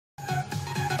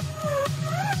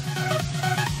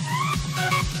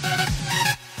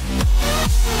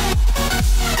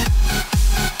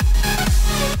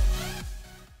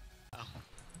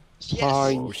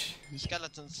Yes! Oh,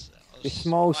 Skeletons. the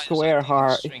small spiders square are taking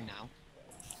heart. string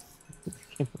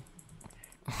now.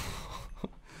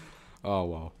 Oh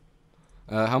wow.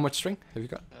 How much string have you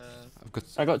got?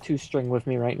 I got 2 string with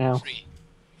me right now. 3.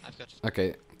 I've got 4.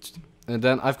 Okay. And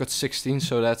then I've got 16,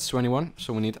 so that's 21.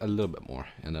 So we need a little bit more,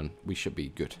 and then we should be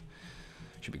good.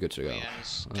 Should be good to go. Yeah,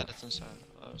 skeletons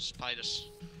are spiders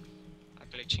are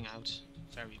glitching out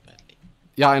very badly.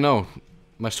 Yeah, I know.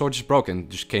 My sword just broke and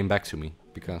just came back to me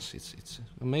because it's an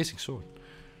amazing sword.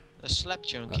 The slap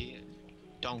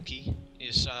donkey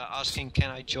is asking, can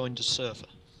I join the server?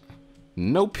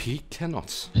 Nope, he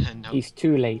cannot. No. He's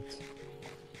too late.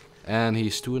 And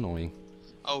he's too annoying.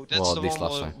 Oh, that's Well, the at least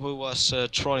last one time. who was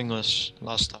trolling us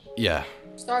last time. Yeah.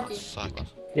 Starkey, Fuck.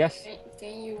 Yes.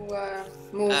 can you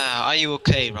move? Are you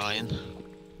okay, Ryan?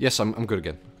 Yes, I'm good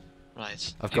again.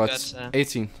 Right. I've You got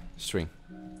 18 string.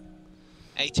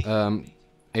 18.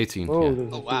 18. Oh, Yeah. there's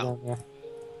a Oh, few wow. down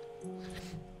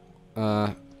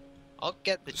there. I'll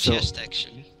get the So- chest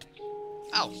actually.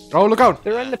 Ow. Oh, look out!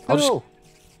 They're in the I'll just- pool.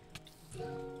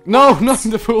 No, not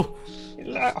in the pool.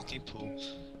 Fucking pool.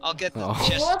 I'll get the Oh.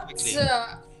 chest What? quickly.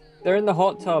 They're in the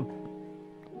hot tub.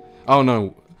 Oh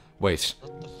no, wait.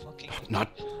 What the fucking? Not.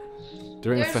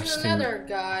 They're There's infesting. another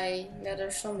guy,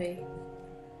 another zombie.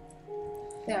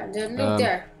 Look Um,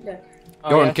 there. There. Oh,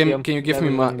 Go yeah, on, see 'em. can you give They're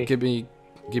me my handy. give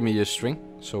me your string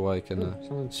so I can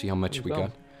Someone- see how much we got.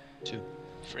 2,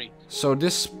 3. So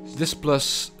this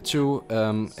plus 2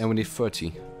 and we need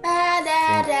 30.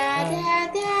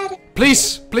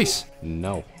 Please, please.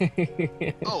 No.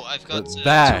 Oh, I've got That's 2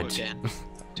 bad. again.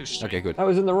 2 string. Okay, good. That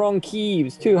was in the wrong key. It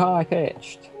was too high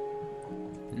pitched.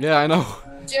 Yeah, I know.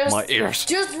 Just, My ears.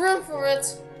 Just run for it.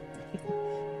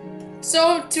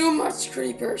 So too much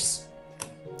creepers.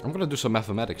 I'm gonna do some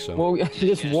mathematics. So Well,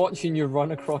 just Yeah. watching you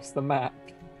run across the map.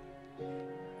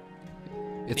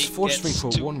 it's He 4 gets string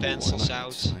for 2 one wall. pencils and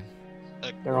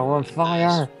out. They're all on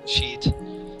fire. Sheet.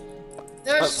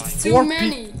 There's too four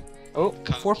many. Oh,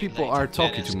 4 people are Calculated,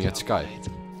 talking that to is me at Sky.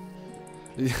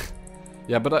 calculated.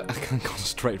 Yeah, but I can't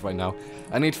concentrate right now.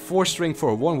 I need 4 string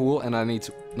for 1 wool, and I need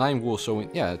 9 wool, so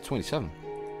yeah, 27.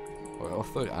 Or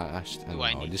 30. I don't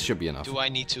I know. need- This should be enough. Do I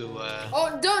need to?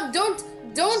 Oh, don't.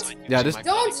 Yeah, this-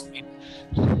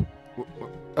 Don't.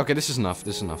 Okay, this is enough.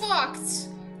 This is enough. Fucked.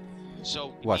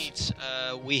 So we What?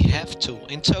 need, we have to.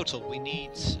 In total, we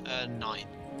need 9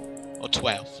 or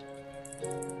 12.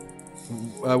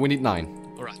 We need 9.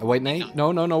 Alright. Wait,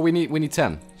 no. We need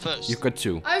 10. First. You've got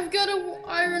 2. I've got a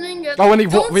iron ingot. Oh, we need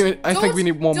Don't- I think we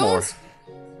need one more. don't-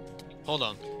 Hold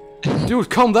on. Dude,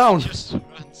 calm down. Just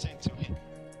runs into me.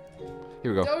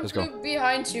 Here we go. Don't Let's go. look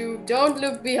behind you. Don't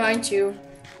look behind you.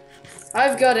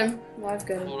 I've got him. I've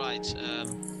got him. Alright.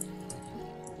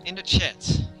 In the chat,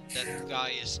 that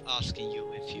guy is asking you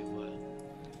if you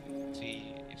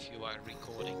are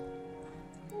recording.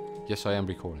 Yes, I am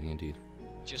recording indeed.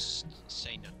 Just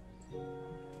say no.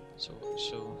 So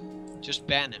just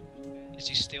ban him. Is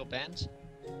he still banned?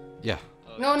 Yeah.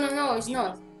 No, he's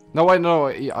not. No, wait, no.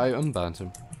 I unbanned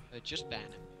him. Just ban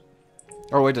him.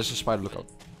 Oh wait, there's a spider. Look out.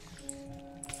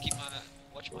 Keep my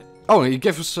watch my. Oh, he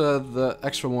gave us the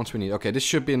extra ones we need. Okay, this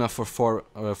should be enough for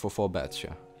 4 beds.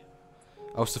 Yeah.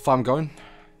 How's the farm going?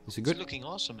 Is it It's good? looking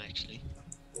awesome actually.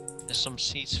 There's some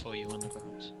seeds for you on the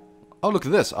ground. Oh, look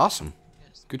at this. Awesome.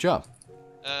 Yes. Good job.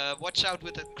 Watch out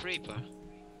with that creeper.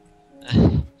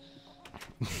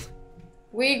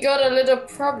 We got a little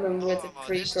problem with the Oh,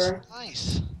 this is creeper.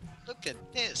 nice. Look at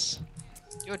this.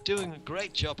 You're doing a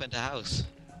great job in the house.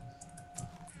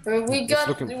 We It's got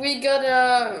looking-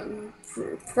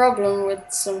 a problem with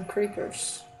some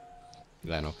creepers.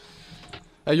 Yeah, I know.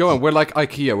 Hey, Johan, we're like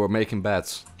IKEA. We're making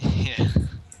beds. Yeah.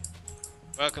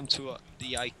 Welcome to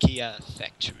the IKEA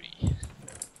factory.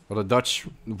 What a Dutch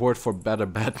word for better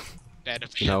bed. Better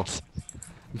You know. beds.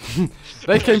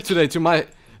 They came today to my.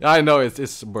 I know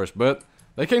it's worse, but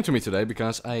they came to me today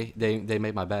because they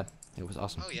made my bed. It was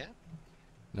awesome. Oh yeah.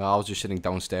 No, I was just sitting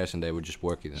downstairs and they were just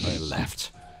working and I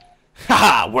left.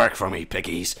 Haha, work for me,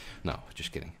 piggies. No,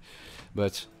 just kidding.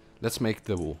 But let's make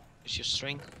the wool. Is your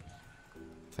string?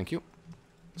 Thank you.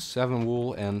 7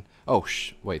 wool and oh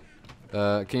wait.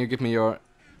 Can you give me your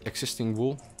existing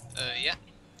wool? Yeah.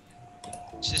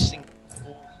 Existing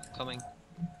wall coming.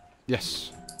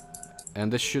 Yes.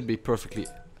 And this should be perfectly.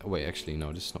 Wait, actually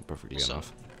no, this is not perfectly So,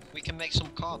 enough. we can make some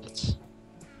carpets.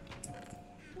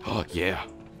 Oh yeah.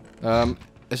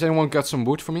 Has anyone got some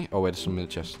wood for me? Oh wait, there's some in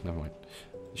the chest. Never mind.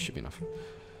 This should be enough.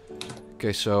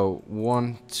 Okay, so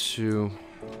 1, 2.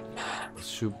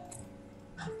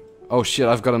 Oh shit,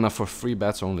 I've got enough for 3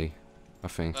 beds only. I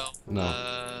think. Well,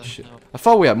 No. Shit. no. I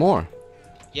thought we had more.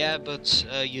 Yeah, but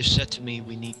you said to me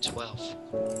we need 12.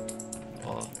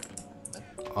 Oh,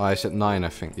 Oh, I said 9, I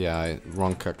think. Yeah,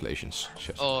 wrong calculations.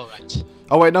 Shit. all right.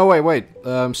 Oh wait, no, wait.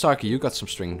 Starkey, you got some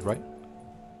string, right?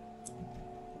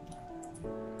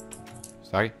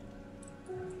 Starkey?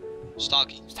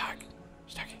 Starkey. Starkey.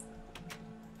 Starkey.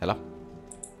 Hello?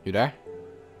 You there?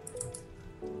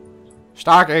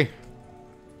 Starkey!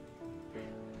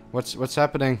 What's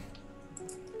happening?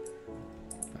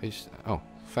 Oh,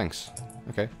 thanks.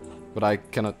 Okay. But I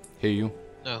cannot hear you.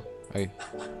 No.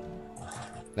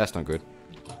 That's not good.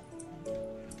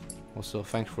 Also,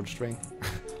 thanks for the string.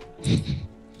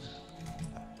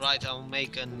 Right, I'll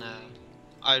make an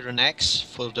iron axe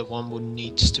for the one who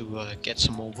needs to get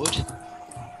some more wood.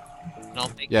 And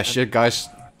I'll make Yeah, shit, guys.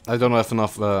 I don't have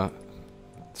enough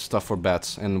stuff for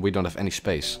beds, and we don't have any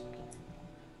space.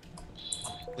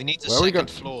 We need the Where are we second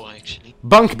going? floor, actually.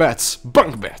 Bunk beds!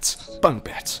 Bunk beds! Bunk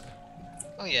beds!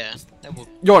 Oh yeah, that would...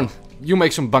 Jorn, you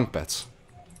make some bunk beds.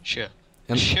 Sure.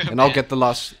 And, Sure, and I'll man. get the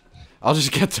last... I'll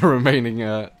just get the remaining,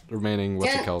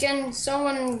 what's it called? Can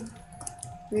someone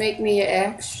make me an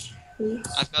axe, please?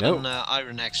 I've got No. an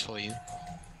iron axe for you.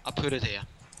 I'll put it here.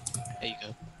 There you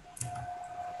go.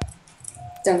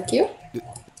 Thank you.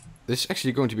 This is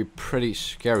actually going to be pretty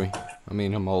scary. I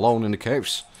mean, I'm alone in the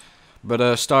caves.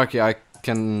 But Starkey, I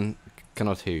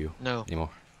cannot hear you No. anymore.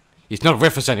 He's not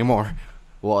with us anymore.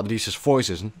 Well, at least his voice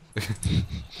isn't.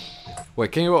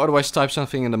 Wait, can you otherwise type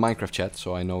something in the Minecraft chat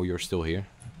so I know you're still here?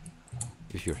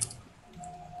 If you're...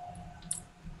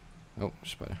 Oh,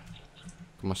 spider.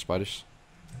 Come on, spiders.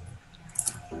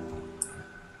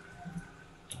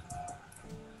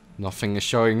 Nothing is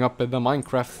showing up in the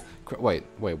Minecraft. Wait.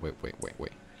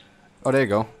 Oh, there you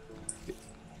go.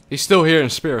 He's still here in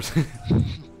spirit.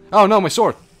 Oh no, my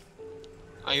sword.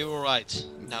 Are you alright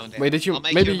down there? Wait, did you- I'll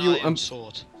make maybe you an you, iron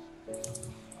sword.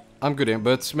 I'm good in,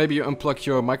 but maybe you unplugged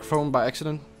your microphone by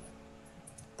accident.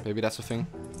 Maybe that's a thing.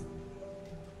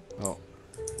 Oh,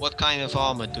 What kind of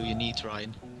armor do you need,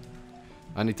 Ryan?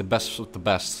 I need the best of the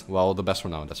best. Well, the best for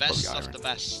now. That's Best probably of iron. the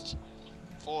best.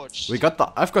 Forged. We got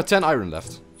the. I've got 10 iron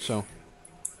left. So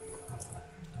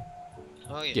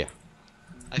Oh yeah. yeah.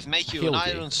 I've made you Hell an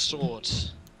yeah. iron sword.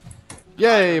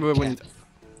 Yay! Iron But when. cap.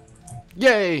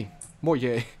 Yay! More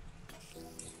yay.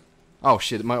 Oh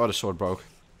shit! My other sword broke.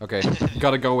 Okay,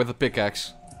 gotta go with a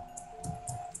pickaxe.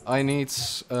 I need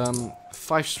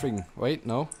 5 string. Wait,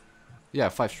 no. Yeah,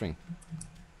 5 string.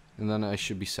 And then I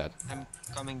should be set. I'm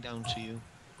coming down to you.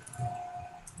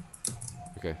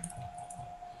 Okay.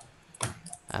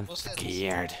 I'm Was that-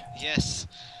 scared. Yes.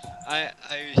 I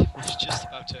was just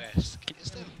about to ask.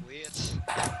 Is that weird?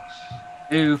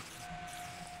 Ooh.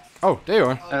 Oh, there you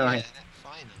are. Oh, Oh, yeah, right.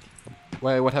 finally.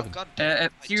 Wait, what happened? God damn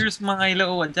it. Here's my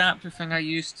little adapter thing I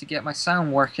used to get my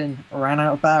sound working. Ran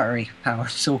out of battery power,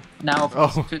 so now I've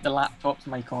Oh. put the laptop's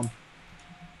mic on.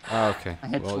 Ah, okay. My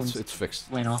Well, headphones. it's fixed.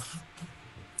 Went off.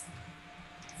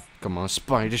 Come on,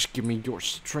 spiders, give me your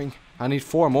string. I need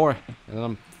 4 more,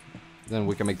 and then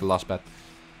we can make the last bet.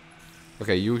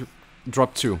 Okay, you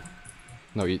dropped 2.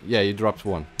 No, you dropped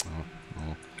 1.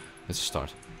 Oh, it's a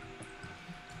start.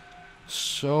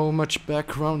 So much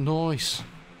background noise.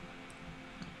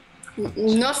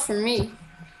 Not for me.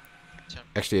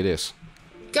 Actually, it is.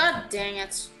 God dang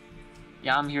it.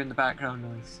 Yeah, I'm hearing the background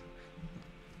noise.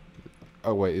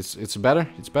 Oh wait, it's better.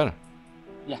 It's better.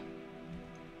 Yeah.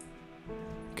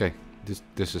 Okay,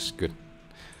 this is good.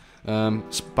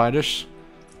 Spiders,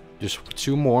 just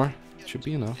 2 more. Should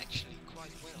be enough. Actually,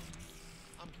 quite well.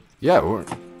 I'm good. Yeah, we're...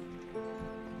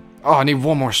 Oh, I need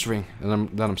 1 more string, and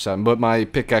then I'm set. But my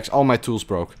pickaxe, all my tools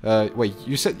broke. Wait,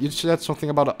 you said something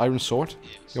about an iron sword?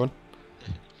 Yes. You want?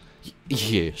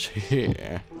 Yes,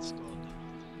 yeah. It's gone.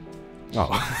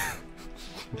 Oh,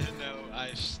 No,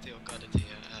 I've still got it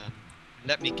here.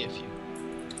 Let me give you.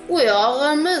 We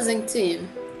are an amazing team.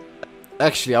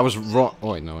 actually, I was wrong.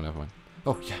 Oh wait, no, never mind.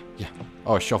 Oh yeah.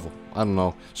 Oh, a shovel. I don't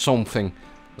know, something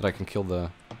that I can kill the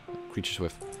creatures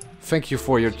with. Thank you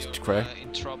for your If crack. you're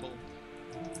in trouble,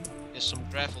 there's some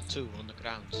gravel too on the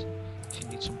ground. If you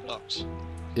need some blocks.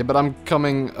 Yeah, but I'm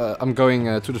coming. I'm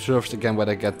going to the surface again where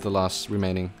I get the last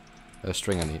remaining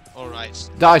string I need. Alright.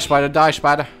 Die, spider! Die,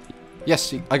 spider!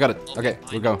 Yes, I got it. I'll Okay,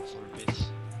 be we go. mindful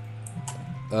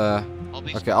for a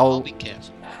bit. Okay, I'll be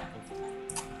careful.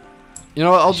 You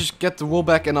know what? I'll just get the wool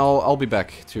back and I'll be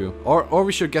back too. Or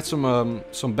we should get some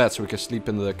beds so we can sleep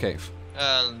in the cave.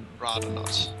 Rather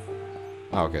not.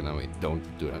 Oh, okay, no, we don't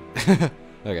do that.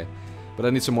 Okay, but I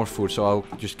need some more food, so I'll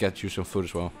just get you some food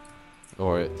as well.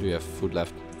 Or do you have food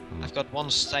left? I've got 1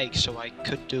 steak, so I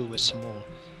could do with some more.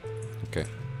 Okay,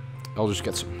 I'll just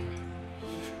get some.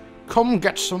 Come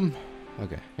get some.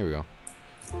 Okay, here we go.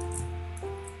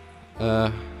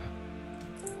 Let's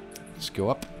go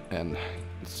up and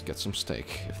let's get some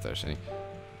steak, if there's any.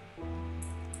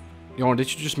 Jorn,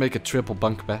 did you just make a triple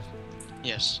bunk bed?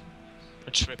 Yes.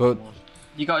 A triple one.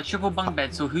 You got a triple bunk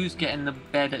bed, so who's getting the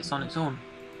bed that's on its own?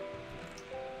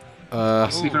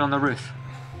 Sleeping on the roof.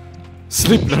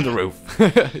 Sleeping on the roof.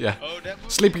 Yeah. Oh,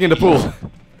 Sleeping in the pool.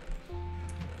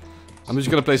 I'm just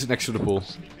gonna place it next to the pool.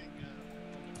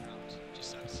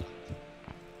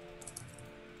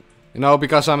 You know,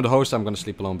 because I'm the host, I'm gonna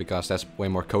sleep alone because that's way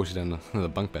more cozy than the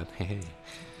bunk bed.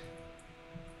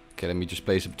 Okay, let me just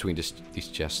place it between these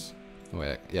chests.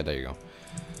 Wait, yeah, there you go.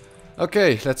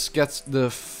 Okay, let's get the.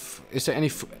 Is there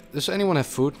any? Does anyone have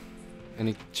food?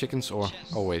 Any chickens or?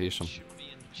 Oh wait, here's some.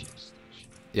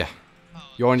 Yeah,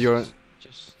 Jorn, your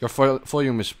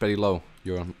volume is pretty low.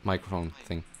 Your microphone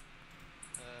thing.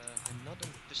 I'm not in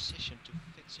a position to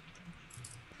fix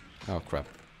it. Oh crap.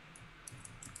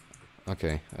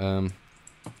 Okay.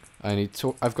 I need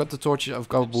to. I've got the torches. I've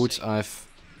got boots.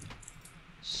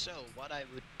 So what I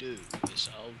would do is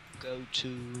I'll go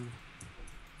to.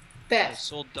 Bed.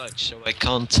 It's all Dutch, so I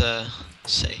can't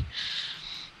say.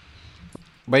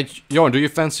 Wait, Jorn, do you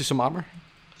fancy some armor?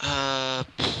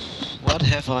 What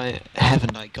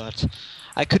haven't I got?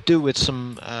 I could do with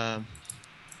some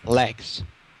legs,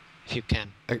 if you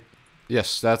can.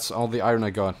 Yes, that's all the iron I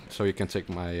got. So you can take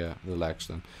my the legs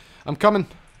then. I'm coming.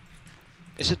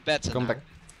 Is it better Come now? back.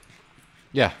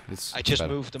 Yeah, it's. I just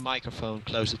better. moved the microphone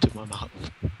closer to my mouth.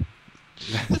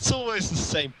 It's always the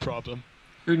same problem.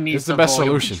 Who needs It's the best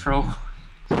volume solution. control?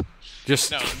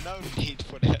 Just. No need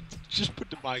for that. Just put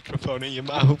the microphone in your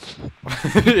mouth.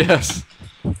 Yes.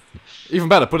 Even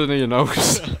better, put it in your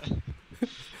nose.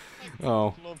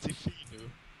 Oh.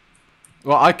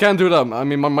 Well, I can't do that. I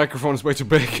mean, my microphone is way too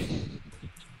big.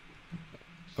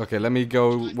 Okay, let me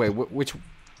go. Wait, which?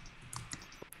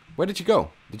 Where did you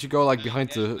go? Did you go like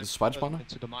behind the spider spawner?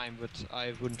 Into the mine, but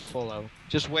I wouldn't follow.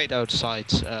 Just wait outside.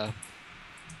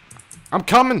 I'm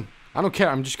coming. I don't care.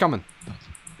 I'm just coming.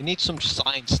 You need some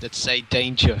signs that say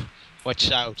danger.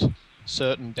 Watch out.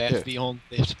 Certain death Yeah. beyond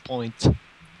this point.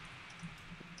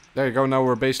 There you go. Now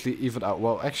we're basically evened out.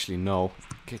 Well, actually, no.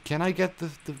 Can I get the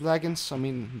leggings? I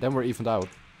mean, then we're evened out.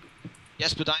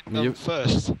 Yes, but I'm mean, going you-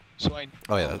 first. So I.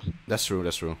 Oh yeah, that's true.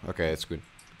 That's true. Okay, that's good.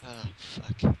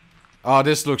 Fuck. Oh,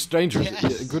 this looks dangerous.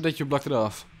 Yes. Yeah, good that you blocked it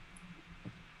off.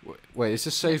 Wait, is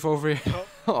this safe over here?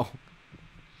 Oh.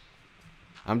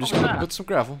 I'm just gonna put some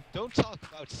gravel. Don't talk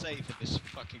about safe in this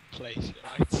fucking place,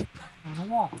 right?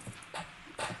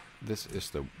 This is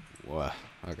the.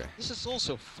 Okay. This is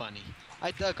also funny.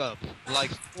 I dug up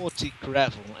like 40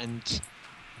 gravel and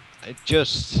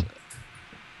just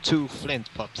 2 flint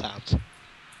popped out.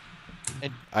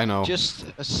 And I know. just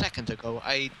a second ago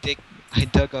I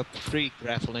dug up 3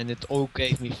 gravel and it all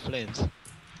gave me flint.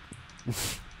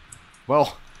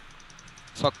 Well,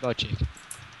 Fuck logic.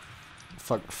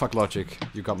 fuck logic.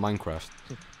 You got Minecraft.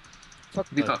 Fuck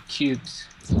We logic. got cubes.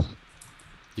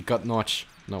 You got Notch.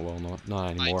 No, well,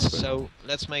 not anymore. Right, but- so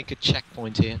let's make a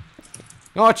checkpoint here.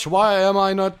 Notch, why am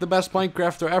I not the best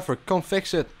Minecrafter ever? Come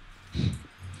fix it.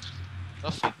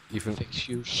 Nothing Even. fix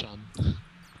you, son.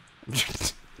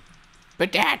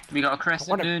 But Dad. We got a crescent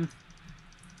What a- moon.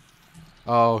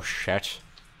 Oh shit.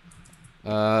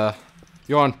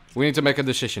 Jorn, we need to make a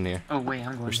decision here. Oh wait,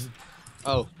 I'm going.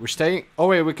 Oh, We're staying. Oh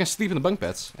wait, we can sleep in the bunk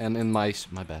beds and in my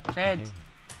bed. Bed.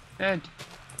 Bed.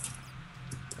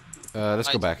 Let's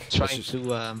go back. Let's Trying just-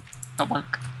 to A bunk.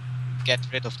 get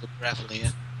rid of the gravel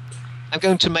here. I'm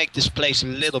going to make this place a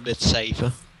little bit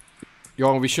safer.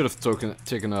 Jorn, we should have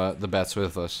taken the beds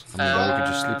with us. I mean, then we could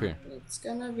just sleep here. It's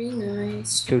gonna be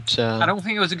nice. Could I don't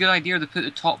think it was a good idea to put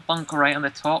the top bunk right on the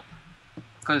top,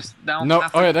 because now No,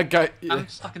 half oh yeah, that guy. I'm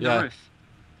stuck in yeah. the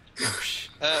roof.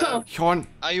 Jorn.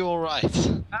 Are you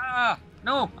alright? Ah!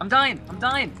 No! I'm dying! I'm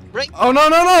dying! Break. Oh no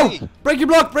no no! Hey. Break your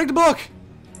block! Break the block!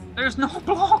 There's no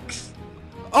blocks!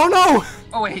 Oh no!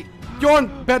 Oh wait.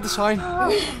 Jorn, bad design.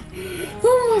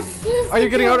 Oh my flip. Are you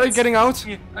getting out? Are you getting out?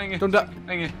 Hang Don't die.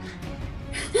 on.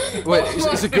 Wait,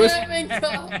 is it good?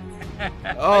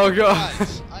 Oh god.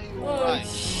 Guys, are you Oh alright?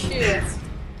 shit.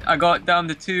 I got down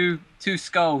to two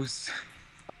skulls.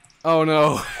 Oh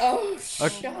no. Oh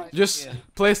Okay, shit. just Yeah.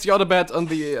 place the other bed on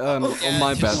the on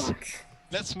my bed. just-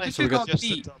 Let's make So we it got- just a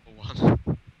beat. double one.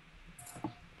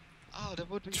 Oh, that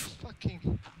would be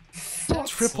fucking.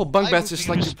 Triple bunk I beds would is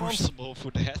be like the responsible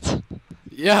for that.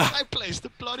 Yeah. I placed the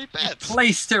bloody bed.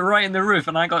 Placed it right in the roof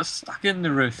and I got stuck in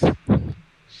the roof.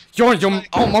 Jorn, you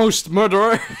almost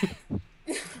murderer.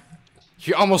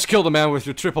 You almost killed a man with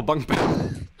your triple bunk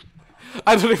bed.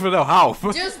 I don't even know how.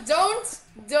 Just don't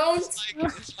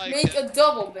It's like make a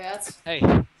double bed. hey,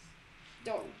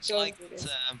 Don't it's do like this.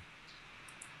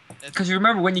 Because you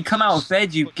remember when you come out of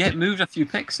bed, you get moved a few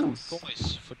pixels.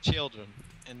 Toys for children,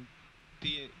 and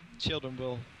children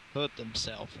will hurt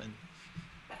themselves, and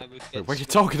I would get Wait, what are you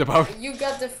talking about? You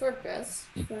got the third best.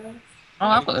 Oh,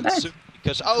 I've got the bed.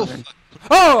 Because fuck.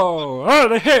 Oh,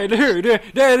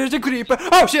 there's a creeper.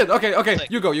 Oh shit. Okay, okay.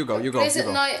 You go. Is it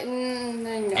night?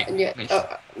 Yeah.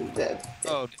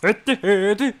 Oh,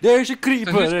 There's a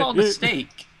creeper. So who's got the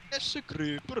steak? that's a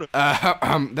creeper.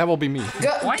 That will be me.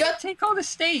 Why do you take all the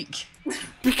steak?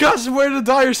 Because we're in a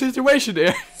dire situation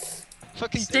here.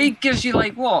 Fucking Steak gives you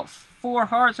like what? 4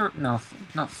 hearts or no?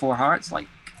 Not 4 hearts. Like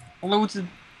loads of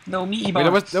little meaty Wait,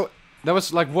 bars. there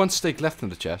was like 1 steak left in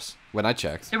the chest when I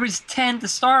checked. There was 10 to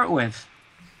start with.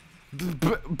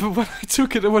 But when I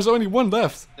took it, there was only 1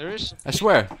 left. There is. I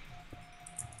swear.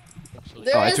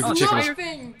 There I is took the chicken.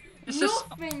 nothing. This is-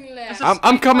 Nothing left.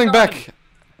 I'm coming back.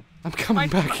 I'm coming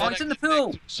back. Oh, it's in the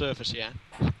pool. Surface, yeah.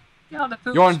 Yeah, the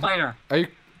pool Jorn. spider.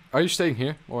 Are you staying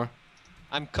here or?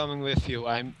 I'm coming with you.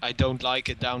 I don't like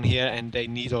it down here, and they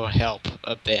need our help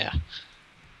up there.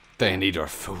 They need our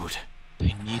food.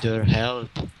 They need our help.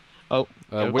 Oh,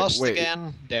 we're wait, lost wait.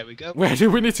 again. There we go. Where do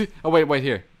we need to? Oh wait,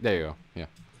 here. There you go. Yeah.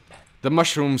 The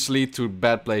mushrooms lead to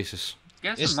bad places.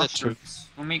 Get Is some that true? mushrooms.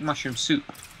 We'll make mushroom soup.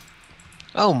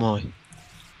 Oh my.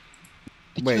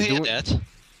 Did Wait, you hear do we- that?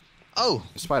 Oh,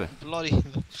 Spider. bloody.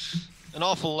 An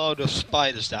awful load of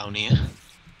spiders down here.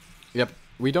 Yep.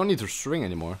 We don't need to string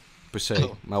anymore, per se.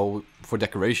 Cool. Well, for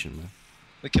decoration, man.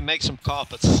 We can make some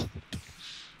carpets.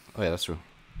 Oh yeah, that's true.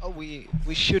 Oh, we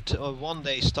should one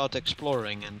day start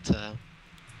exploring and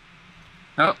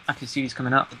Oh, I can see he's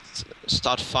coming up.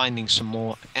 start finding some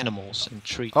more animals and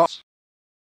trees. Oh.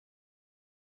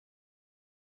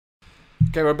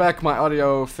 Okay, we're back. My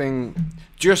audio thing,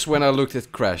 just when I looked,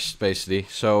 it crashed, basically.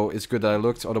 So it's good that I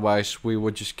looked, otherwise we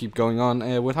would just keep going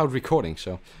on without recording.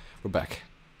 So we're back.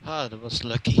 Ah, that was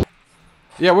lucky.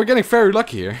 Yeah, we're getting very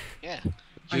lucky here. Yeah. Oh,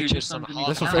 You're you're just just on underneath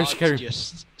hard the very hard, scary.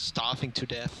 just starving to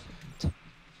death.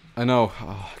 I know.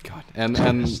 Oh god.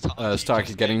 And Stark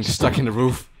is getting stuck in the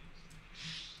roof.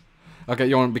 Okay,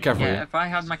 Jorn, be careful Yeah, here. if I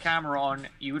had my camera on,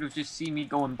 you would have just seen me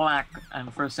going black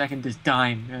and for a second just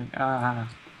dying.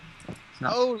 It's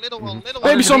not. Oh, little one, little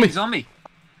Baby one. zombie! Zombie!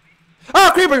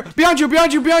 Ah, creeper! Behind you!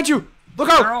 Behind you! Behind you! Look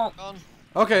out! Girl! Gone.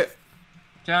 Okay,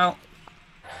 Ciao.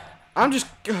 I'm just.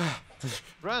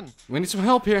 Run. We need some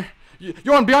help here.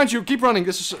 Jorn, behind you! Keep running.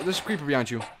 This is a creeper behind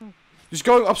you. Just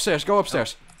go upstairs. Go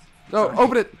upstairs. No,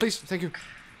 open it, please. Thank you.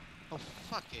 Oh,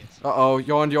 fuck it. Uh oh,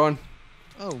 Jorn.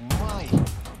 Oh my.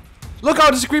 Look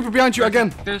out! There's a creeper behind you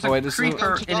again. There's a Oh, wait, this is creeper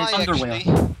Going to in his die, underwear.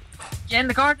 actually. Yeah, in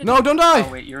the garden. No, don't die!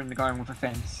 Oh wait, you're in the garden with a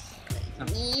fence.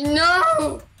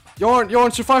 No!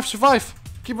 Jorn, survive!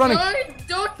 Keep running. I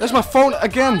don't. That's my phone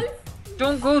again.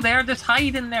 Don't go there. Just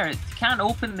hide in there. You can't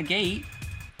open the gate.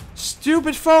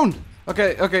 Stupid phone.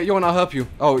 Okay, Jorn, I'll help you.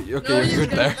 Oh, okay, No, you're he's good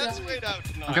gonna there. die. Let's wait out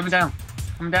I'm tonight. coming down.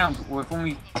 Coming down with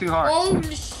only 2 hearts.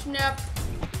 Holy snap!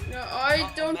 No, I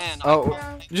don't. Man, Oh,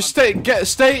 just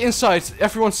stay inside.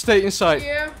 Everyone, stay inside.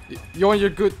 Yeah. Jorn, you're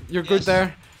good. You're good Yes.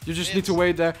 there. You just need to Yes.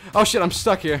 wait there. Oh shit, I'm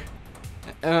stuck here.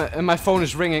 And my phone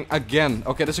is ringing again.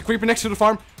 Okay, there's a creeper next to the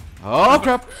farm. Oh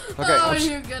crap. Okay. Oh, I'm s-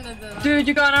 you're gonna die. Dude,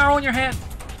 you got an arrow on your head.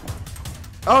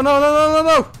 Oh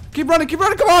no! Keep running! Come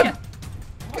on! Yeah.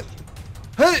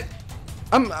 Hey,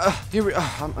 I'm here.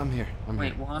 I'm here. I'm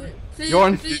Wait, here. 1. Please,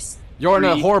 Jorn. please, You're in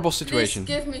a 3. horrible please situation.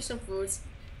 give me some food.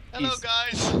 Hello, He's-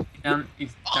 guys. Down.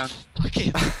 He's down. Fuck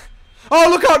it. Oh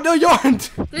look out! No,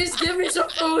 Jorn! Please give me some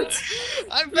food.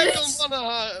 I'm back on Please.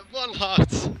 one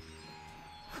heart.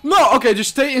 No. Okay, just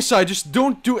stay inside. Just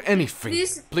don't do anything.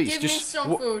 Please, give me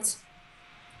some food.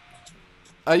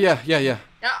 Yeah. Yeah.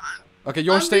 Okay,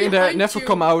 Jorn, I'm stay in there. behind Never you.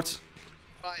 come out.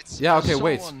 Right. Yeah, okay,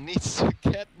 wait. Someone needs to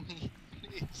get me.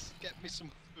 Please, get me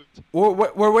some food.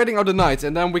 We're waiting out the night,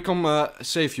 and then we come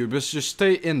save you. Just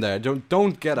stay in there.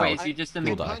 Don't get Wait, out. is he just in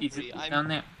You'll the? die. He's I'm- down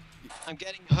there. I'm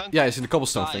getting hungry. Yeah, it's in the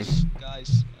cobblestone thing.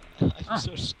 Guys, I'm Oh.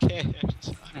 so scared.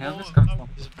 the hell this come from?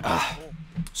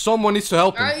 Someone needs to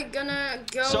help him. I'm gonna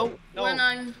go So, no. when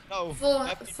I'm No. full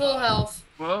Happy full time. health.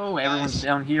 Whoa, everyone's Guys.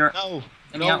 down here. No.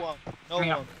 Let No me out. one. No Let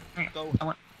me out. one. Let me out. Go. I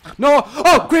want. No!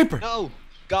 Oh, creeper! No.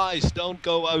 Guys, don't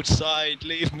go outside.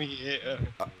 Leave me here.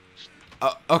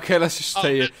 Okay, let's just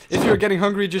stay here. If you're getting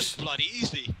hungry, just Bloody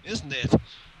easy, isn't it?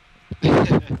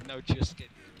 No, just kidding.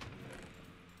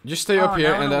 stay up Oh, here,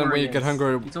 now I and know then where when he you get is.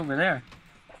 hungry, He's over there.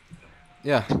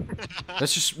 yeah.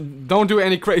 Let's just don't do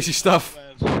any crazy stuff.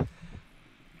 Well,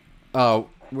 Oh,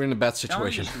 we're in a bad Don't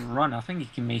situation. just run. I think he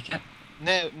can make it.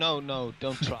 no,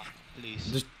 don't try,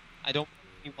 please. Just- I don't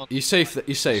really want He's safe.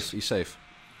 He's safe. He's safe.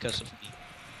 because of me.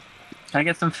 Can I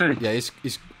get some food? Yeah, he's.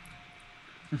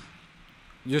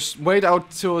 Just wait out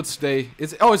till it's day.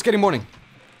 It's getting morning.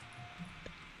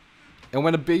 And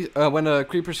when the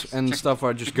creepers and stuff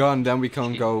are just gone, then we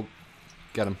can go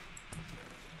get them.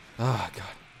 Ah, God.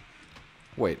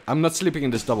 Wait, I'm not sleeping in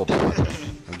this double bed.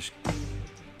 I'm just...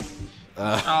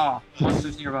 Oh,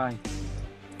 monsters nearby.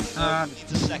 It's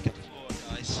the second floor,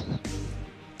 guys.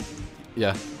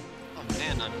 Yeah. Oh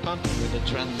man, I'm pumping with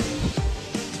adrenaline.